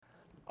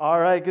All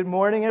right, good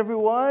morning,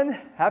 everyone.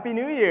 Happy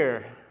New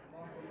Year.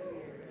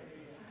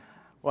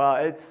 Well,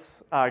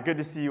 it's good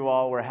to see you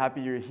all. We're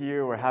happy you're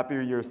here. We're happy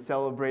you're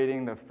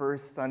celebrating the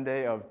first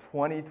Sunday of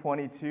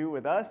 2022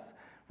 with us.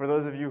 For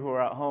those of you who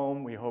are at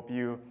home, we hope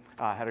you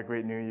had a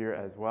great New Year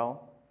as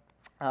well.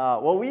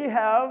 Well, we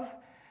have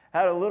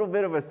had a little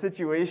bit of a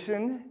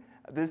situation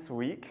this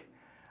week.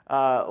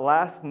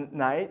 Last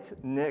night,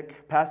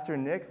 Pastor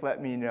Nick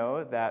let me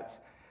know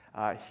that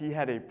he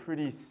had a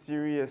pretty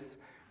serious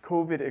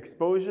COVID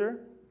exposure.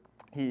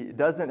 He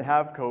doesn't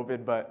have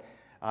COVID, but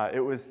it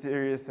was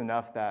serious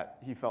enough that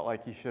he felt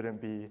like he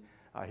shouldn't be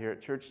here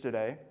at church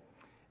today.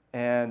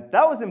 And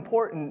that was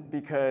important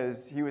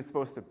because he was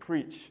supposed to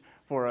preach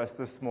for us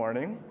this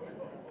morning.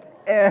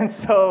 And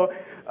so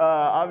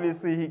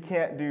obviously he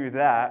can't do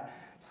that.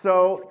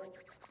 So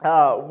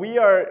we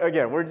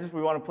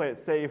want to play it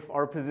safe.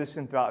 Our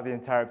position throughout the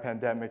entire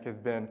pandemic has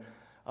been,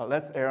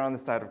 let's err on the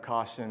side of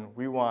caution.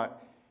 We want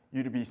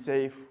you to be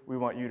safe. We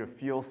want you to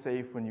feel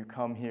safe when you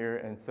come here.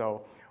 And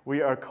so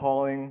we are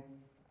calling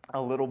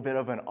a little bit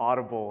of an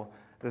audible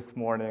this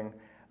morning.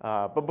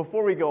 But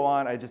before we go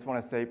on, I just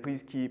want to say,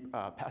 please keep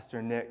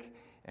Pastor Nick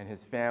and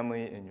his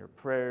family in your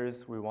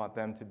prayers. We want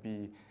them to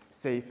be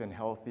safe and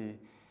healthy.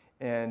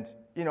 And,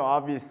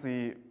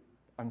 obviously,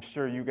 I'm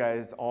sure you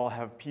guys all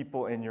have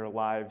people in your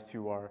lives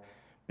who are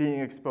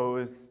being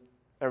exposed.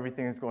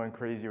 Everything is going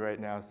crazy right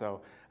now. So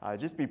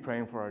just be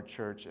praying for our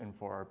church and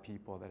for our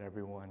people, that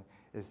everyone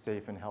is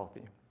safe and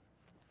healthy.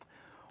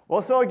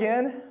 Well, so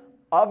again,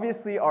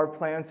 obviously our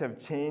plans have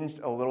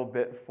changed a little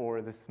bit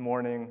for this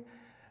morning.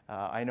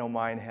 I know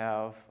mine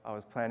have. I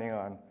was planning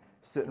on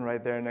sitting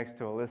right there next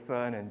to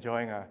Alyssa and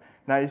enjoying a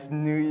nice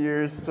New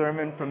Year's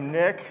sermon from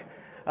Nick.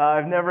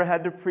 I've never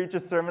had to preach a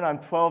sermon on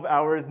 12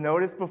 hours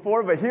notice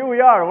before, but here we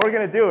are. We're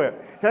going to do it.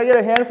 Can I get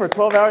a hand for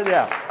 12 hours?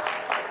 Yeah.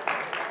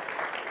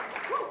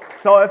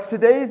 So if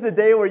today's the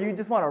day where you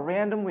just want to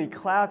randomly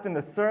clap in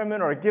the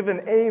sermon or give an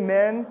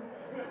amen,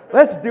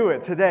 let's do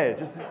it today.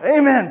 Just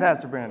amen,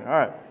 Pastor Brandon. All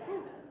right.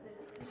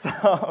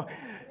 So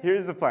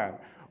here's the plan.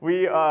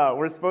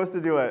 We're supposed to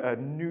do a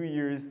New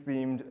Year's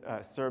themed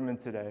sermon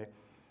today.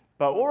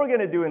 But what we're going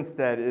to do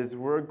instead is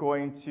we're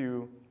going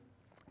to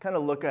kind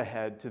of look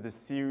ahead to the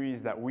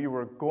series that we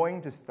were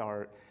going to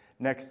start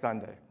next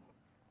Sunday.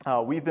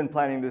 We've been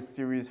planning this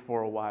series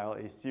for a while,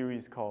 a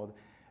series called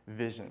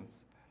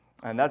Visions.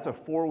 And that's a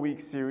 4-week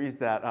series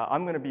that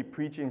I'm going to be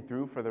preaching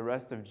through for the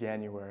rest of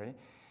January.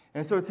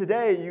 And so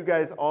today, you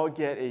guys all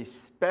get a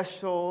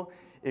special,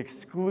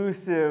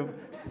 exclusive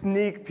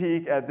sneak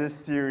peek at this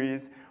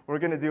series. We're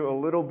going to do a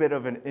little bit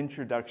of an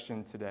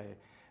introduction today,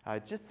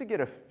 just to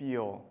get a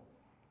feel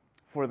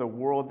for the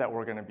world that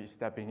we're going to be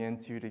stepping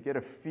into, to get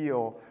a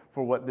feel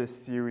for what this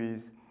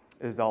series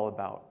is all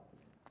about.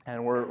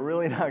 And we're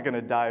really not going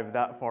to dive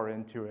that far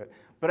into it,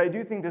 but I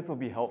do think this will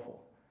be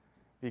helpful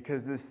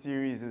because this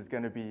series is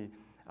going to be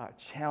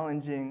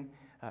challenging.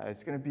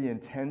 It's going to be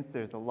intense.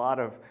 There's a lot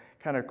of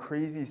kind of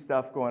crazy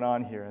stuff going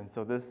on here. And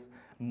so this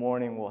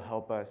morning will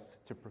help us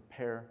to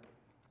prepare.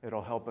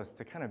 It'll help us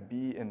to kind of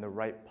be in the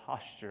right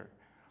posture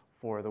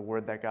for the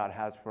word that God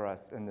has for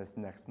us in this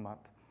next month.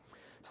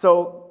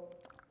 So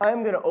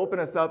I'm going to open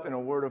us up in a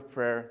word of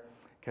prayer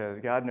because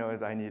God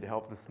knows I need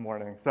help this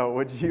morning. So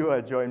would you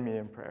join me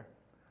in prayer?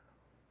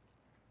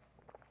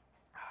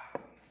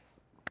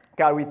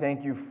 God, we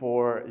thank you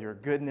for your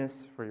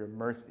goodness, for your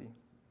mercy.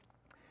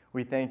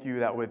 We thank you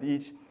that with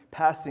each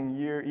passing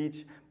year,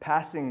 each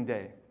passing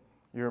day,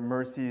 your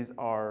mercies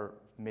are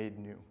made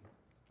new.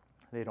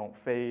 They don't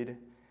fade,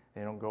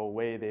 they don't go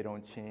away, they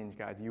don't change.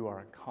 God, you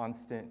are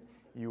constant,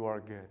 you are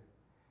good.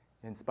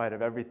 In spite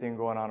of everything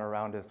going on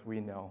around us,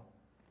 we know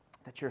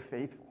that you're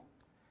faithful.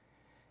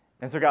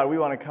 And so, God, we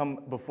want to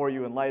come before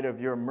you in light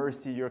of your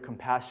mercy, your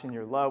compassion,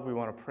 your love. We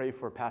want to pray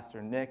for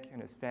Pastor Nick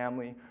and his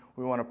family.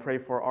 We want to pray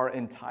for our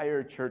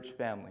entire church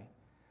family,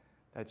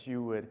 that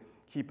you would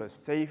keep us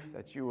safe,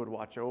 that you would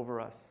watch over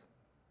us,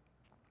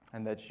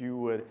 and that you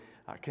would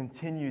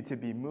continue to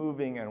be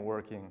moving and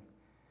working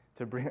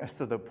to bring us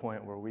to the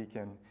point where we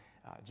can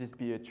just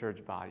be a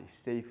church body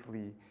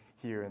safely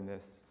here in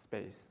this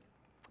space.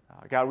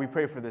 God, we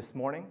pray for this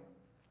morning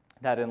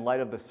that in light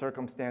of the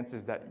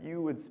circumstances that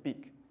you would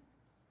speak,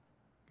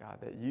 God,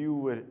 that you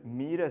would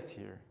meet us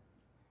here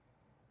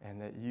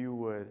and that you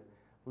would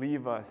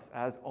leave us,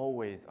 as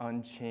always,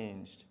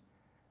 unchanged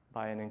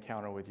by an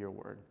encounter with your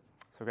word.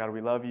 So God, we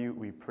love you,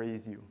 we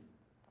praise you.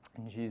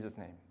 In Jesus'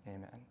 name,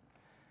 amen.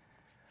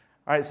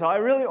 All right, so I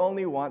really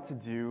only want to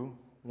do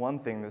one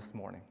thing this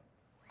morning.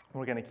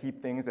 We're going to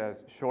keep things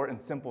as short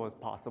and simple as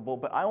possible,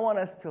 but I want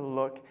us to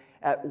look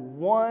at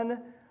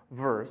one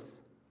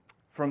verse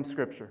from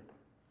Scripture.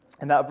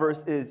 And that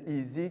verse is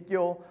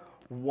Ezekiel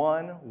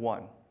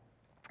 1:1.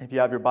 If you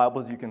have your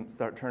Bibles, you can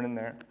start turning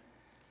there.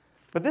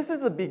 But this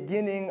is the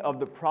beginning of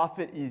the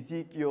prophet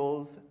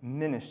Ezekiel's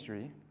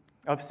ministry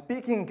of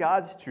speaking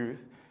God's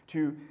truth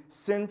to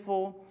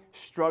sinful,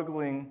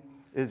 struggling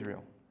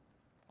Israel.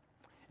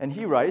 And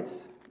he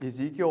writes,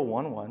 Ezekiel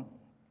 1:1,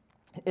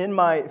 "In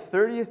my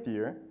 30th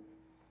year,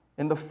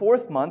 in the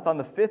 4th month, on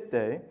the 5th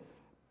day,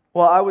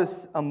 While I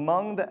was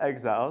among the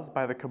exiles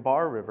by the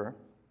Kebar River,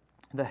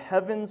 the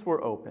heavens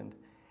were opened,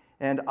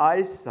 and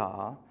I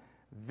saw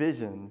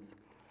visions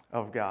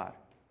of God.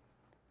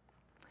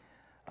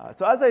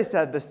 So as I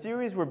said, the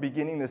series we're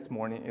beginning this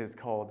morning is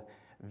called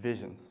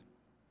Visions.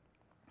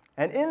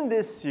 And in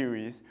this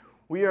series,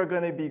 we are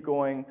going to be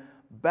going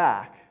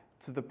back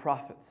to the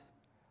prophets,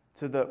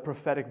 to the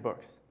prophetic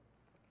books.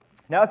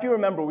 Now, if you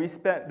remember,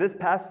 this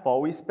past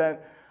fall, we spent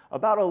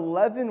about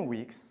 11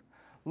 weeks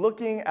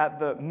looking at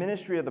the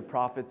ministry of the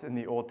prophets in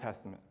the Old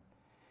Testament.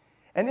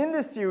 And in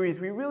this series,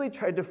 we really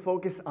tried to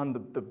focus on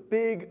the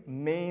big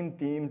main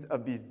themes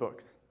of these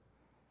books.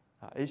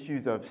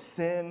 Issues of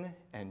sin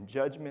and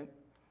judgment,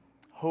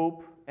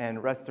 hope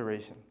and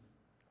restoration.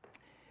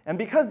 And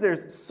because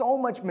there's so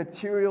much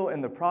material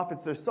in the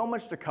prophets, there's so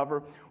much to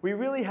cover, we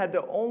really had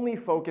to only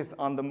focus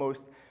on the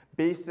most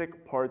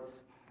basic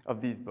parts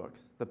of these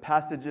books, the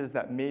passages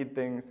that made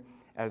things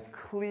as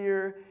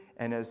clear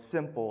and as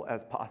simple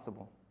as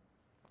possible.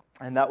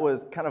 And that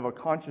was kind of a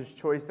conscious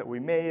choice that we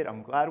made.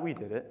 I'm glad we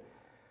did it.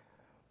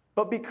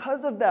 But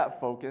because of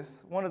that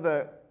focus, one of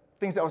the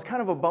things that was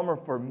kind of a bummer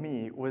for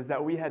me was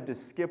that we had to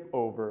skip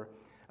over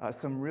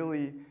some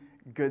really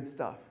good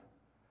stuff,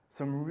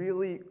 some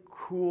really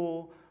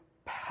cool,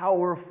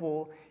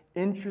 powerful,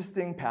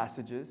 interesting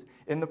passages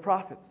in the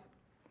prophets.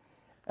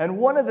 And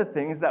one of the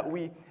things that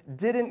we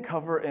didn't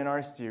cover in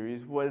our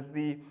series was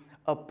the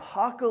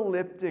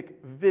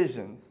apocalyptic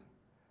visions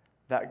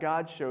that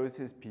God shows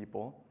his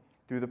people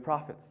through the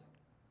prophets.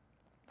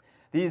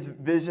 These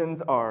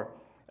visions are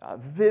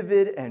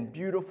vivid and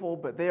beautiful,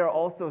 but they are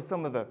also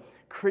some of the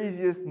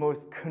craziest,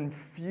 most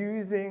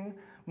confusing,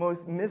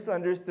 most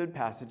misunderstood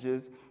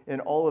passages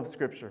in all of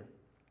Scripture.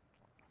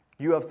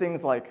 You have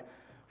things like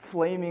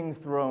flaming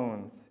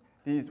thrones,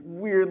 these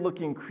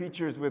weird-looking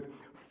creatures with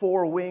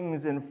 4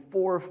 wings and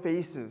 4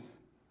 faces,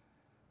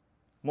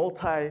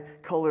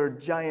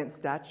 multicolored giant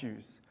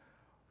statues,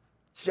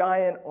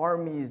 giant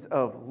armies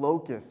of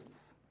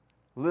locusts,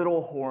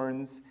 little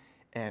horns,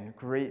 and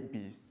great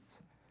beasts,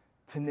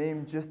 to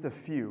name just a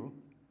few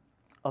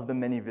of the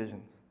many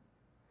visions.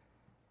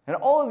 And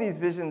all of these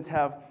visions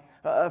have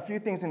a few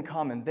things in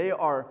common. They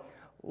are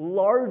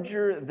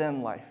larger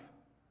than life,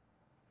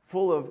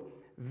 full of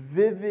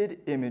vivid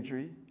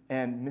imagery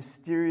and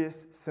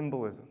mysterious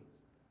symbolism.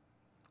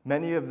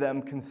 Many of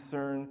them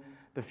concern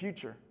the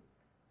future,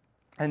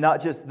 and not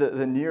just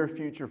the near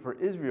future for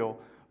Israel,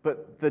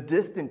 but the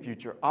distant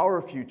future, our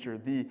future,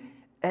 the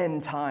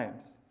end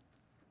times.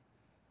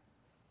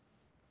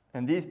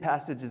 And these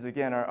passages,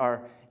 again,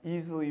 are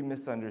easily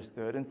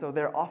misunderstood, and so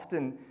they're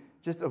often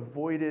just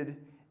avoided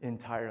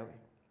entirely.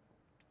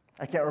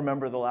 I can't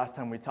remember the last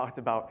time we talked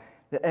about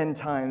the end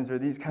times or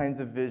these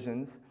kinds of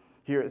visions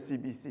here at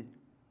CBC.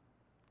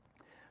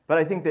 But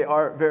I think they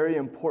are very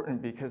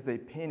important because they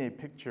paint a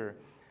picture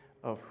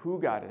of who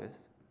God is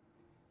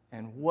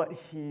and what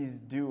he's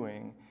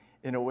doing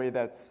in a way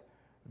that's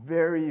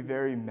very,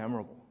 very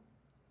memorable,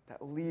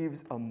 that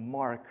leaves a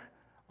mark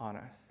on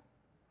us.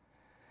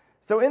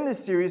 So in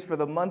this series for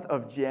the month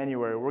of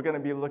January, we're going to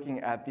be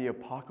looking at the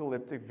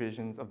apocalyptic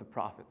visions of the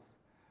prophets.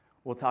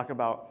 We'll talk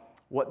about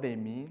what they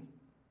mean,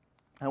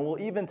 and we'll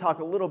even talk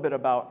a little bit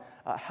about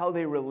how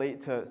they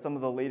relate to some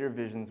of the later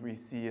visions we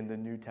see in the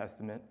New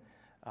Testament,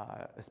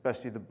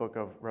 especially the book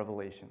of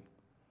Revelation.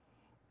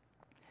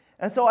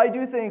 And so I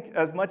do think,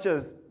 as much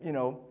as,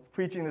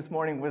 preaching this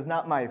morning was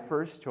not my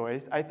first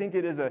choice, I think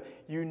it is a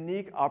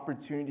unique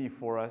opportunity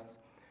for us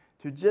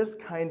to just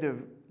kind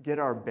of get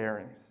our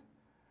bearings.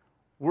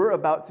 We're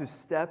about to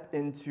step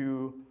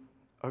into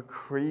a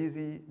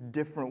crazy,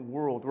 different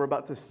world. We're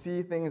about to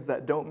see things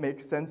that don't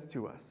make sense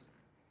to us.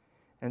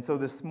 And so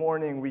this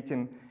morning, we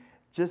can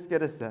just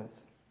get a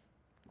sense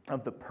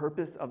of the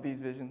purpose of these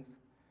visions,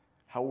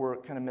 how we're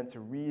kind of meant to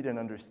read and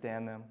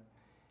understand them,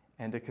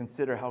 and to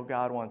consider how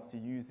God wants to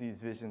use these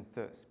visions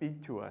to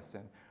speak to us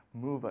and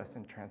move us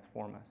and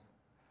transform us.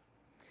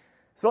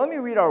 So let me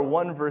read our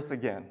one verse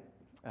again.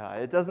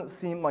 It doesn't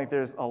seem like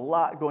there's a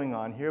lot going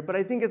on here, but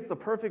I think it's the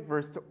perfect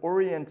verse to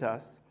orient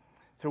us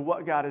to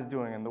what God is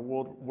doing in the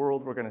world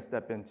we're going to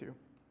step into.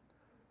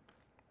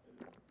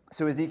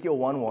 So Ezekiel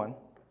 1:1,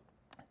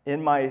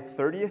 in my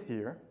 30th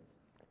year,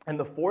 in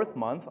the 4th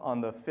month, on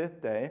the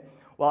 5th day,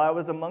 while I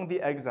was among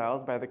the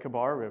exiles by the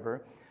Kebar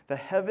River, the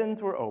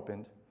heavens were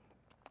opened,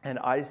 and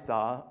I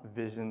saw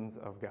visions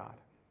of God.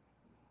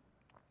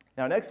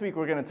 Now, next week,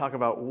 we're going to talk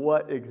about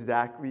what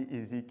exactly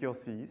Ezekiel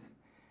sees.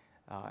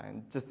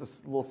 And just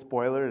a little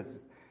spoiler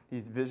is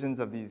these visions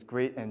of these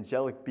great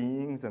angelic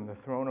beings and the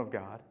throne of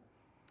God.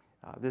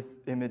 This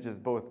image is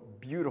both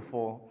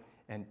beautiful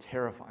and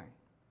terrifying.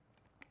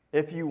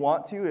 If you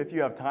want to, if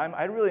you have time,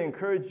 I'd really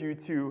encourage you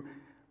to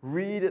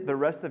read the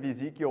rest of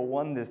Ezekiel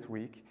 1 this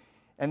week.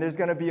 And there's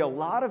going to be a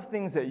lot of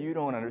things that you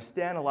don't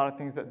understand, a lot of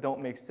things that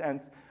don't make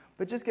sense,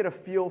 but just get a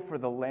feel for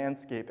the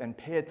landscape and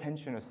pay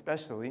attention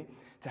especially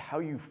to how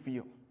you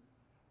feel,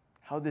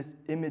 how this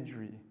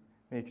imagery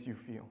makes you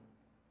feel.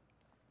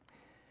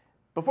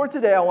 Before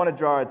today, I want to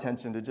draw our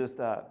attention to just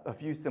a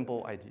few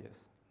simple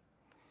ideas.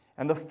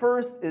 And the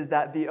first is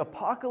that the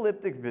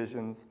apocalyptic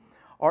visions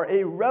are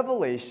a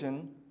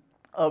revelation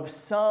of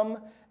some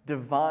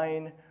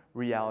divine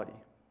reality.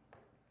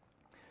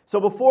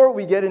 So before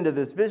we get into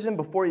this vision,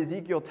 before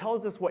Ezekiel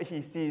tells us what he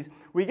sees,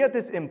 we get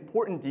this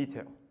important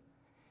detail.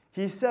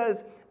 He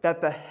says that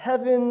the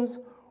heavens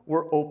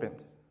were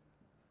opened.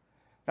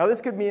 Now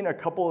this could mean a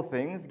couple of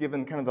things,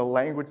 given kind of the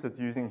language that's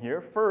using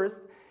here.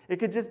 First, it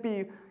could just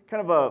be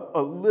kind of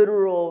a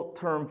literal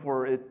term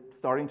for it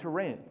starting to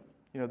rain.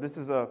 This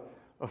is a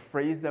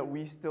phrase that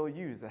we still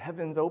use. The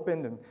heavens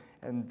opened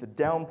and the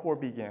downpour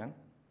began.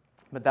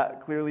 But that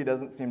clearly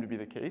doesn't seem to be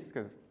the case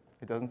because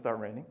it doesn't start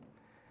raining.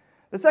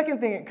 The second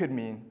thing it could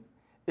mean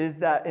is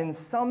that in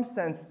some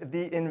sense,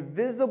 the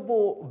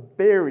invisible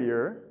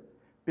barrier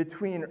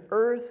between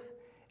earth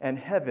and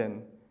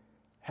heaven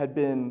had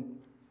been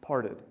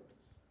parted.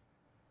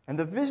 And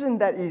the vision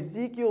that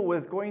Ezekiel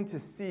was going to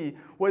see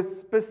was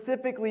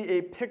specifically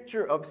a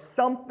picture of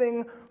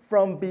something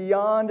from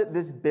beyond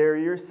this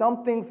barrier,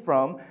 something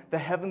from the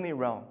heavenly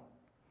realm.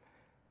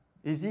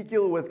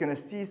 Ezekiel was going to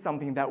see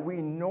something that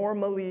we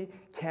normally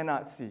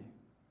cannot see,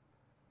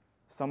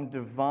 some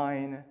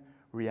divine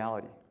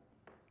reality.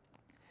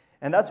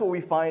 And that's what we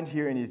find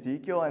here in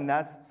Ezekiel, and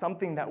that's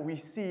something that we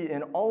see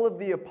in all of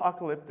the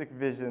apocalyptic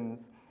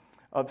visions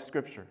of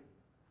Scripture.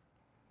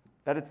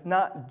 That it's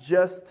not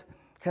just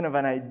kind of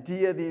an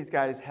idea these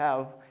guys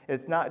have,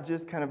 it's not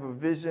just kind of a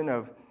vision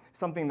of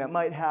something that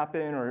might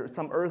happen or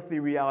some earthly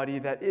reality,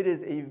 that it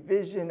is a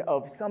vision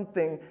of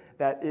something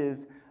that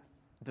is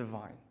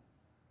divine.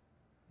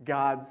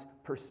 God's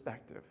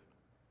perspective.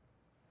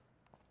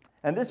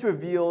 And this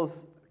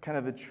reveals kind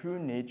of the true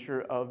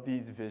nature of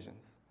these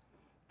visions,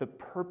 the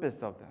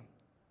purpose of them.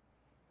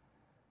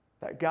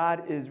 That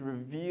God is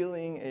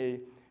revealing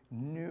a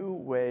new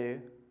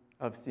way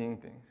of seeing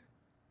things,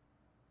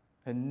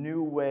 a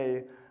new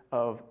way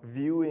of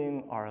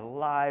viewing our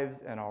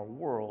lives and our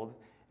world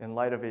in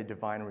light of a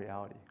divine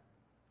reality.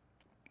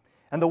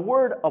 And the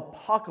word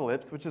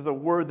apocalypse, which is a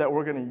word that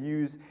we're going to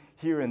use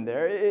here and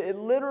there, it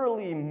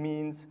literally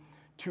means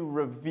to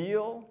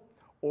reveal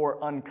or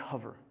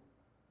uncover.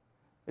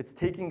 It's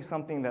taking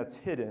something that's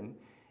hidden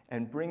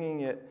and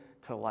bringing it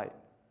to light.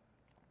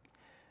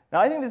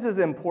 Now, I think this is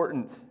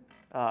important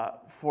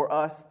for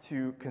us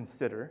to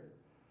consider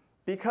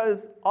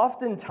because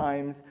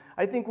oftentimes,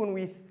 I think when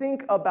we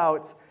think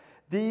about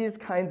these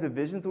kinds of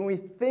visions, when we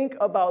think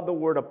about the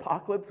word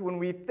apocalypse, when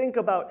we think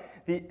about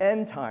the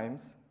end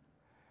times,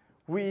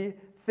 we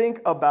think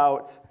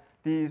about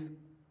these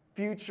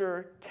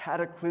future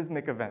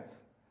cataclysmic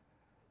events.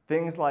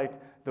 Things like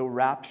the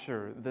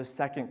rapture, the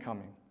second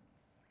coming.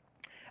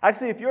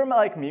 Actually, if you're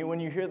like me, when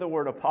you hear the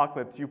word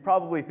apocalypse, you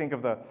probably think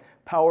of the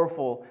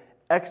powerful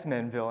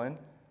X-Men villain.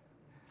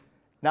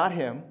 Not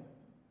him.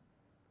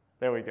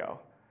 There we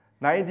go.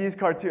 90s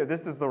cartoon.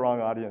 This is the wrong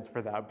audience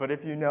for that. But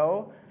if you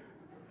know,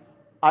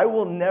 I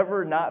will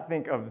never not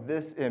think of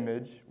this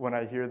image when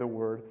I hear the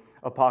word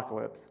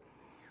apocalypse.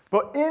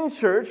 But in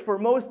church, for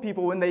most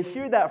people, when they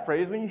hear that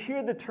phrase, when you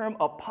hear the term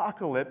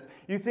apocalypse,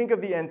 you think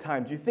of the end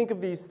times. You think of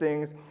these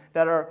things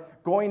that are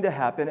going to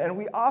happen, and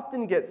we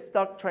often get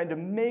stuck trying to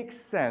make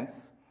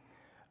sense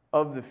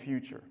of the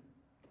future.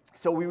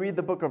 So we read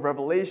the book of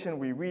Revelation,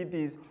 we read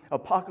these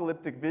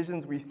apocalyptic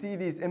visions, we see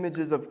these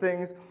images of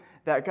things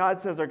that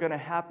God says are going to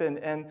happen,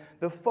 and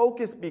the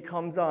focus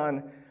becomes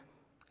on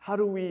how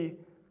do we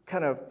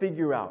kind of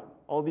figure out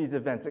all these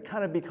events. It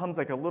kind of becomes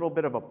like a little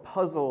bit of a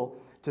puzzle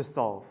to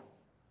solve.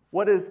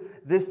 What does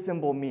this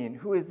symbol mean?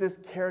 Who is this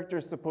character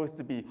supposed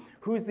to be?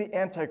 Who's the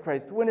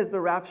Antichrist? When is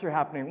the rapture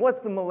happening? What's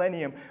the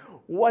millennium?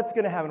 What's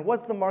going to happen?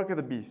 What's the mark of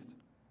the beast?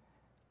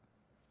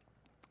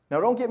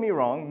 Now, don't get me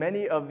wrong.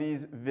 Many of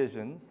these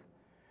visions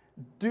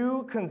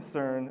do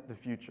concern the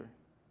future.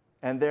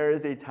 And there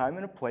is a time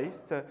and a place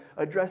to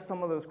address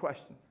some of those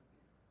questions.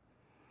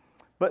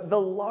 But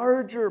the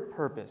larger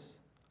purpose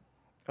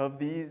of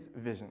these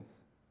visions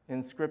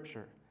in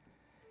Scripture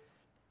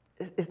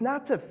is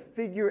not to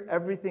figure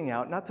everything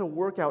out, not to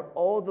work out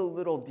all the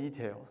little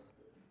details,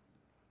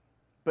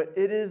 but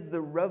it is the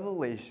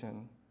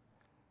revelation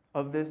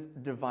of this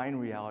divine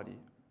reality.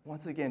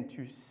 Once again,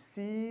 to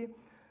see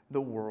the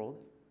world,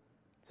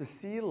 to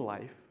see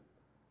life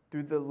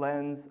through the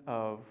lens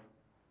of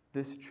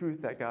this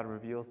truth that God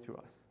reveals to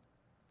us,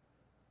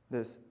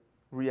 this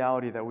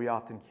reality that we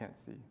often can't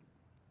see.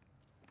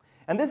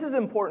 And this is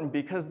important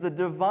because the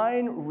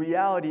divine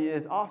reality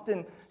is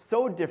often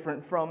so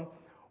different from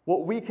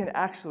what we can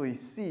actually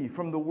see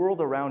from the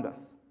world around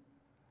us.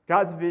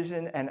 God's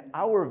vision and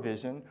our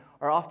vision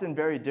are often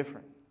very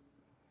different.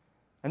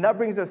 And that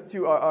brings us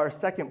to our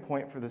second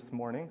point for this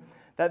morning,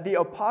 that the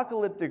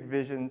apocalyptic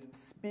visions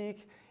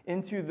speak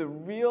into the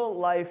real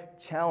life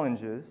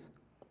challenges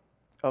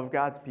of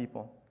God's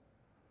people.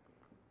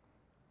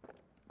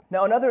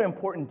 Now, another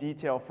important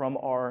detail from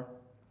our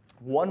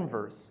one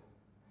verse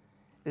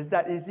is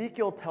that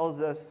Ezekiel tells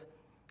us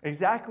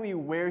exactly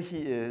where he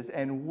is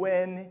and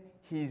when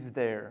he's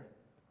there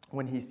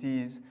when he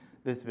sees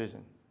this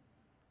vision.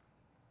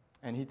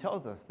 And he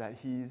tells us that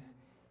he's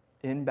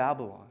in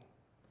Babylon.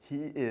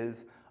 He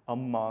is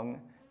among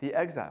the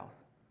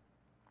exiles.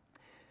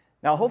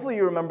 Now, hopefully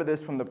you remember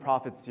this from the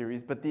Prophet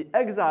series, but the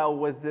exile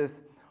was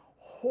this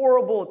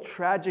horrible,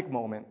 tragic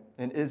moment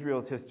in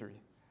Israel's history.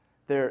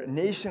 Their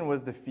nation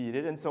was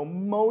defeated, and so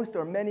most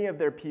or many of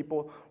their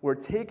people were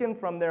taken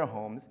from their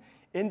homes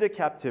into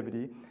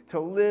captivity to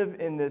live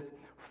in this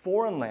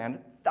foreign land,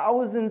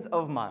 thousands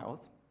of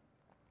miles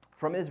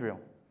from Israel.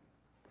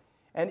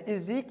 And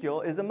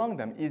Ezekiel is among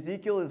them.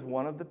 Ezekiel is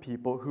one of the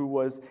people who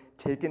was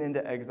taken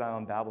into exile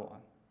in Babylon.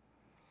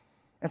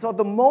 And so at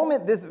the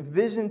moment this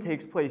vision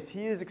takes place,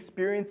 he is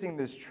experiencing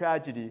this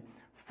tragedy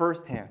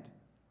firsthand.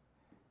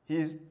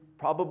 He's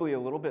probably a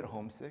little bit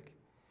homesick,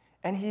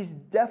 and he's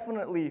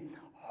definitely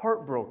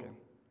heartbroken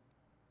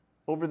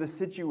over the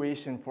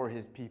situation for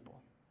his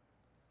people.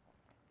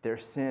 Their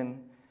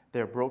sin,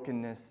 their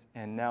brokenness,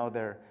 and now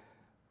their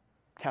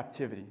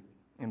captivity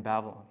in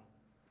Babylon.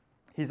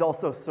 He's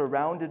also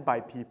surrounded by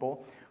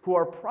people who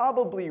are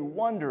probably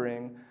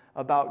wondering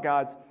about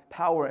God's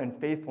power and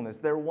faithfulness.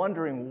 They're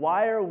wondering,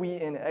 why are we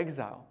in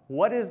exile?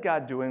 What is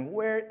God doing?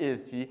 Where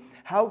is he?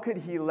 How could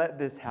he let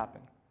this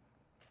happen?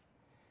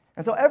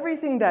 And so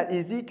everything that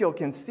Ezekiel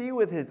can see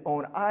with his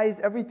own eyes,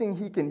 everything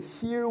he can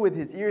hear with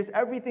his ears,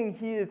 everything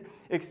he is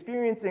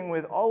experiencing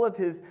with all of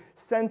his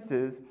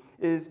senses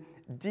is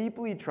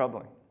deeply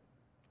troubling.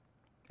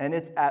 And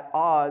it's at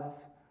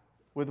odds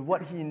with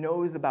what he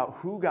knows about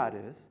who God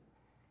is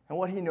and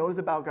what he knows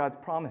about God's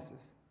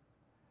promises.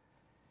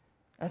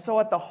 And so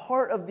at the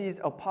heart of these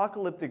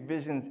apocalyptic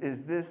visions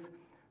is this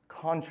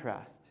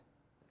contrast.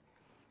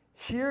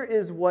 Here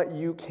is what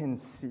you can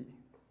see.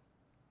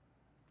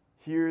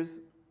 Here's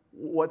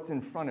what's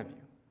in front of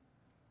you.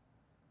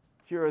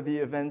 Here are the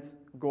events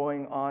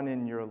going on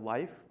in your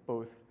life,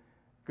 both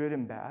good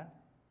and bad.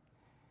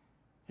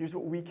 Here's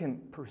what we can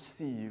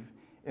perceive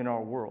in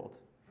our world.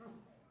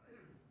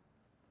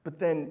 But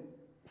then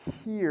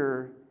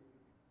here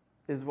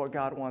is what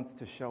God wants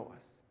to show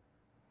us.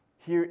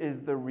 Here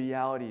is the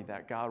reality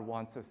that God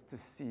wants us to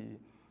see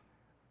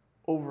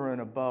over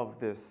and above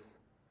this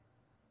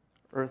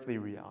earthly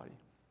reality.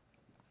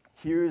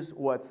 Here's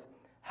what's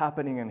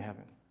happening in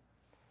heaven.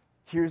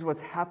 Here's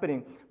what's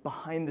happening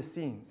behind the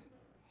scenes.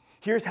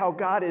 Here's how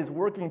God is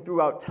working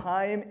throughout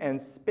time and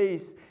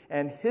space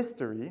and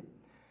history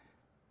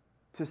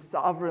to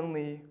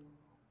sovereignly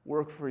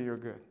work for your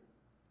good,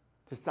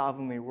 to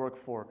sovereignly work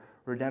for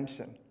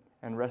redemption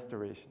and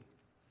restoration.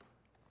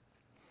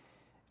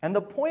 And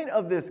the point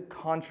of this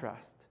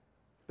contrast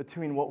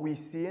between what we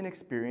see and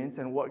experience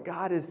and what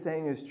God is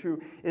saying is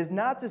true is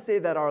not to say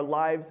that our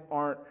lives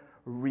aren't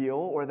real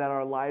or that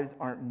our lives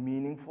aren't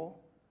meaningful.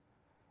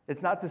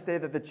 It's not to say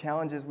that the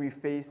challenges we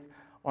face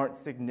aren't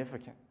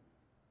significant.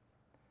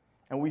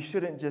 And we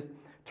shouldn't just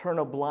turn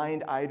a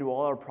blind eye to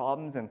all our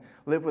problems and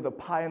live with a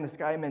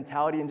pie-in-the-sky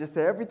mentality and just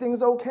say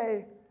everything's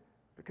okay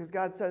because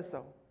God says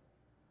so.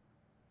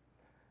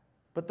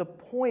 But the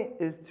point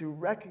is to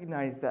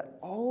recognize that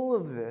all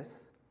of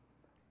this,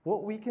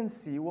 what we can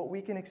see, what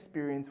we can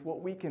experience,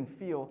 what we can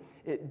feel,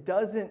 it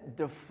doesn't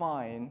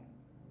define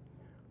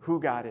who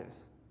God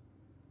is.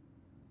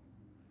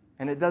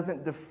 And it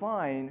doesn't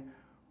define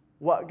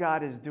what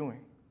God is doing.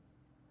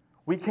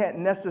 We can't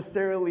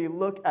necessarily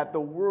look at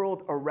the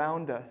world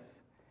around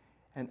us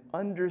and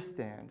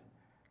understand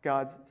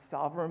God's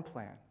sovereign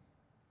plan,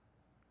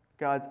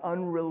 God's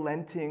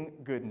unrelenting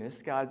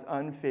goodness, God's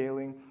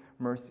unfailing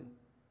mercy.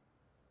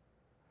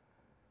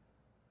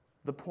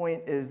 The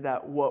point is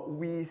that what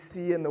we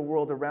see in the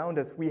world around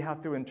us, we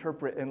have to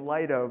interpret in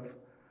light of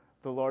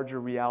the larger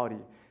reality,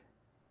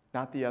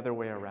 not the other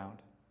way around.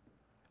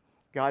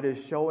 God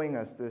is showing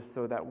us this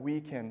so that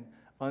we can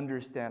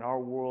understand our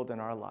world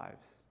and our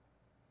lives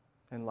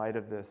in light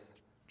of this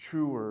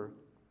truer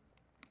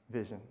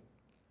vision.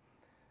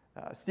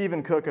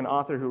 Stephen Cook, an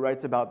author who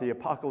writes about the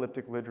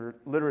apocalyptic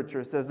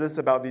literature, says this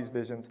about these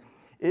visions.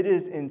 It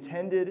is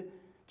intended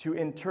to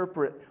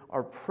interpret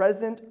our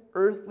present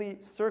earthly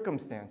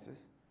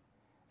circumstances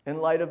in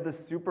light of the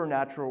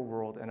supernatural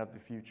world and of the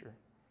future,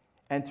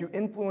 and to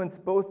influence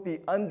both the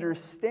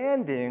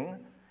understanding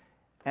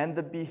and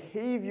the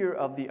behavior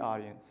of the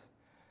audience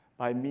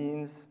by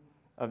means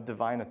of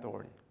divine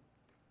authority.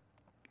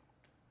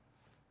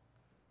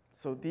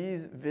 So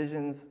these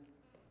visions,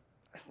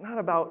 it's not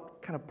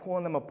about kind of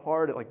pulling them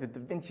apart like the Da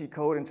Vinci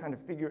Code and trying to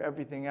figure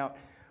everything out,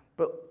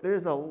 but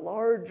there's a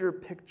larger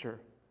picture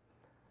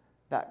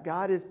that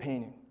God is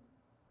painting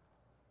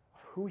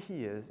of who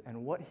he is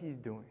and what he's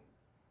doing.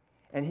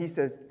 And he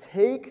says,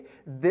 take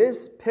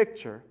this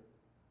picture,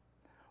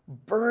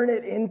 burn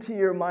it into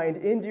your mind,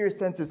 into your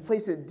senses,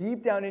 place it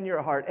deep down in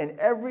your heart, and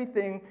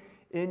everything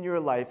in your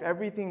life,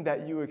 everything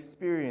that you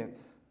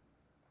experience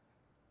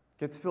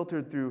gets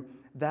filtered through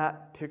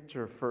that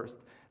picture first.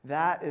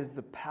 That is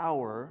the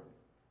power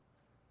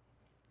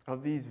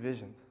of these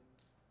visions.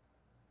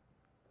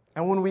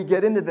 And when we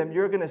get into them,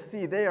 you're going to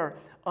see they are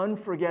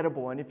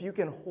unforgettable. And if you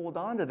can hold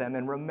on to them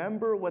and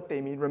remember what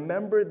they mean,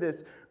 remember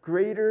this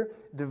greater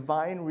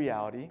divine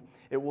reality,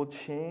 it will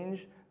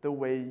change the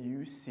way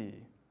you see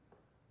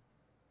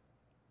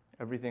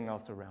everything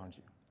else around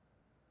you.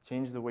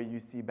 Change the way you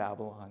see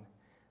Babylon,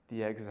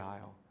 the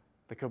exile,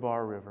 the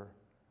Kabar River,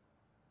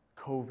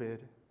 COVID,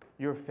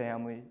 your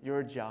family,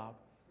 your job.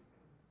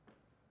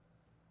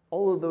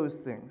 All of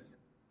those things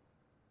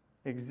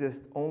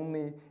exist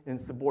only in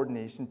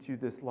subordination to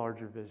this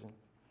larger vision.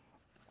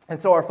 And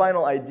so our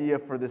final idea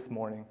for this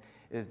morning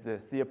is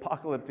this: the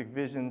apocalyptic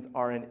visions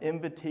are an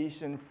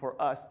invitation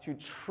for us to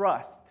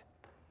trust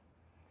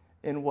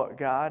in what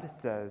God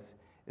says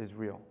is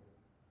real.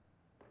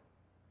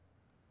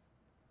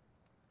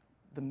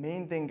 The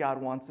main thing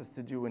God wants us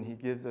to do when he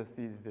gives us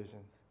these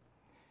visions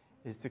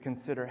is to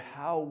consider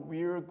how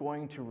we're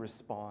going to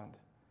respond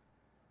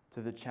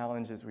to the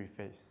challenges we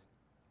face.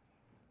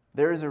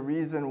 There is a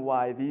reason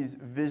why these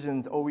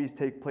visions always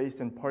take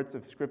place in parts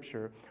of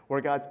Scripture where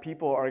God's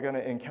people are going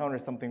to encounter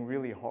something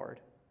really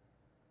hard.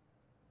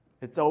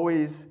 It's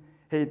always,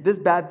 hey, this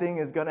bad thing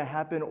is going to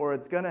happen, or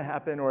it's going to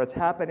happen, or it's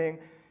happening.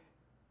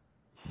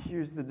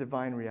 Here's the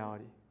divine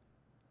reality.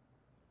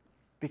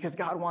 Because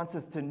God wants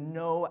us to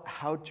know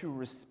how to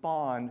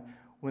respond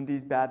when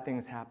these bad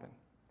things happen.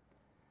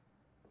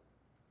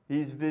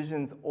 These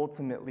visions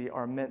ultimately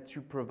are meant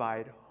to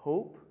provide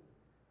hope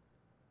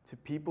to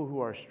people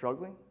who are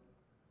struggling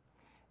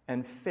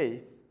and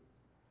faith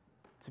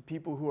to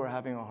people who are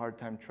having a hard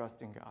time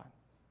trusting God.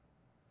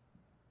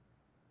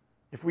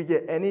 If we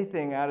get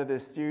anything out of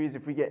this series,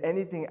 if we get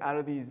anything out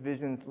of these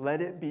visions,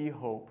 let it be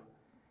hope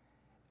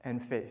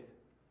and faith.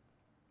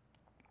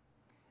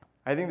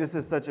 I think this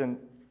is such an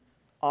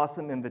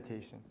awesome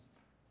invitation.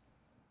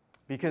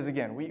 Because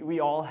again, we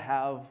all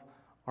have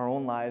our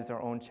own lives,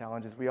 our own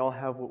challenges. We all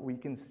have what we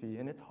can see,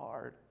 and it's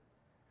hard.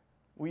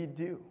 We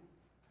do.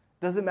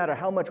 Doesn't matter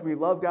how much we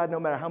love God, no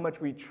matter how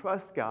much we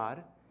trust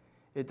God,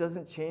 it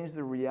doesn't change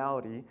the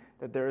reality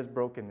that there is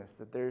brokenness,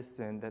 that there is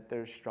sin, that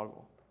there's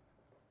struggle.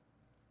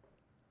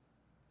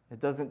 It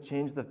doesn't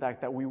change the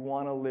fact that we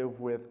want to live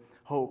with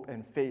hope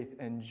and faith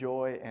and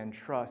joy and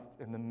trust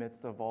in the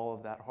midst of all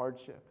of that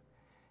hardship.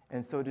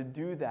 And so to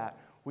do that,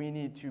 we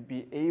need to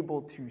be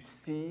able to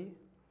see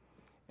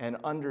and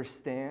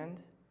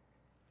understand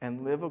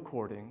and live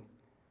according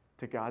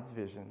to God's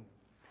vision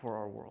for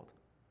our world,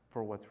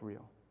 for what's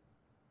real.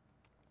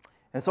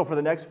 And so for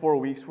the next 4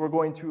 weeks, we're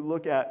going to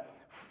look at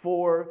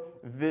 4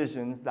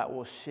 visions that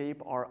will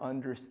shape our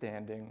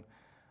understanding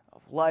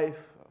of life,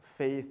 of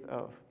faith,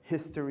 of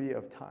history,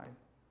 of time.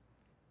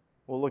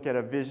 We'll look at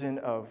a vision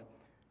of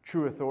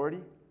true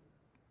authority,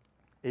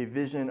 a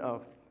vision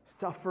of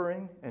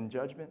suffering and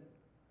judgment,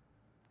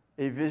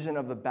 a vision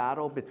of the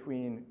battle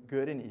between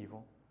good and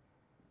evil,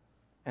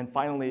 and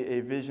finally, a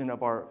vision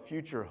of our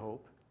future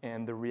hope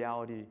and the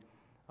reality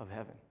of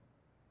heaven.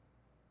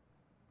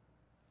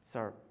 These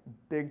are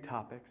big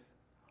topics,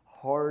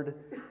 hard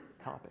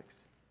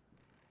topics.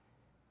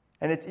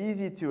 And it's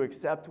easy to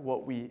accept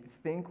what we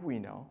think we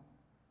know,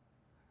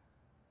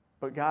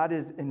 but God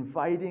is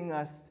inviting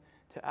us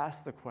to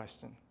ask the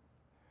question,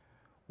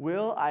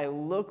 will I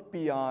look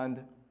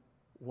beyond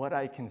what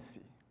I can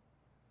see?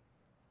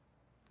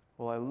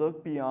 Will I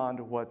look beyond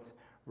what's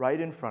right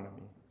in front of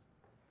me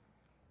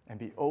and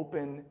be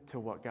open to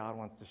what God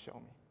wants to show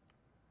me?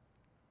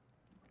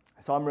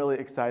 So I'm really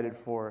excited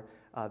for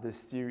this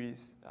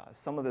series.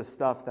 Some of the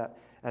stuff that,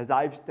 as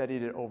I've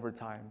studied it over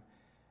time,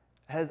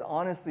 has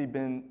honestly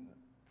been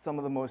some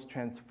of the most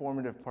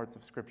transformative parts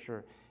of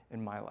Scripture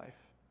in my life.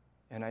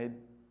 And I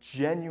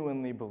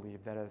genuinely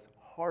believe that as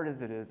hard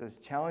as it is, as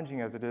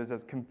challenging as it is,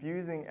 as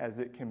confusing as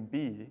it can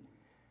be,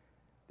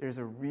 there's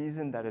a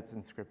reason that it's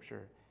in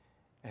Scripture.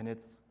 And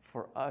it's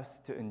for us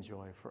to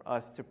enjoy, for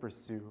us to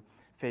pursue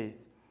faith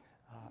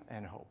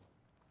and hope.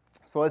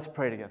 So let's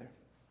pray together.